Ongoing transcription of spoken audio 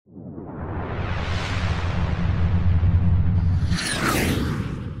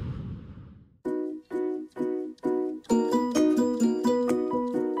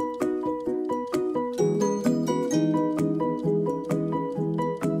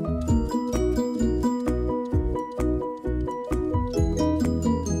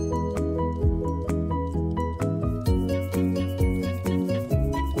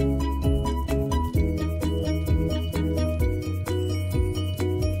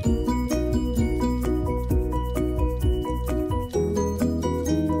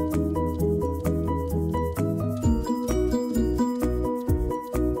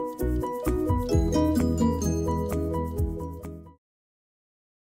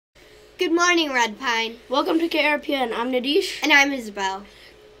Good morning, Red Pine. Welcome to KRPN. I'm Nadish. And I'm Isabel.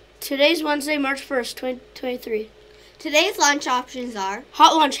 Today's Wednesday, March 1st, 2023. Today's lunch options are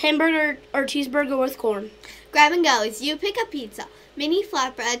hot lunch, hamburger or cheeseburger with corn. Grab and go is you pick a pizza, mini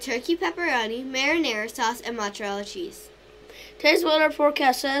flatbread, turkey pepperoni, marinara sauce, and mozzarella cheese. Today's weather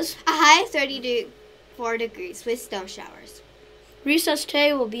forecast says a high of 34 degrees with snow showers. Recess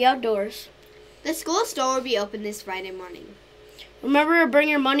today will be outdoors. The school store will be open this Friday morning. Remember to bring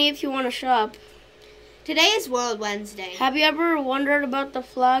your money if you want to shop. Today is World Wednesday. Have you ever wondered about the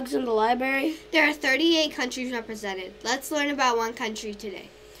flags in the library? There are 38 countries represented. Let's learn about one country today.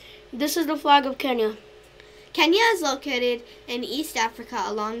 This is the flag of Kenya. Kenya is located in East Africa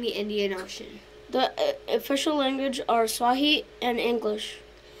along the Indian Ocean. The official language are Swahili and English.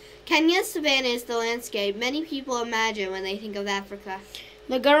 Kenya's savanna is the landscape many people imagine when they think of Africa.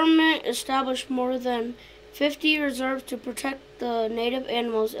 The government established more than 50 reserves to protect the native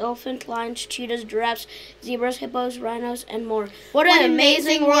animals: elephants, lions, cheetahs, giraffes, zebras, hippos, rhinos, and more. What an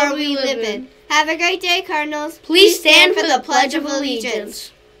amazing world we live in. Have a great day, Cardinals. Please stand for the Pledge of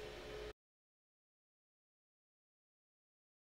Allegiance.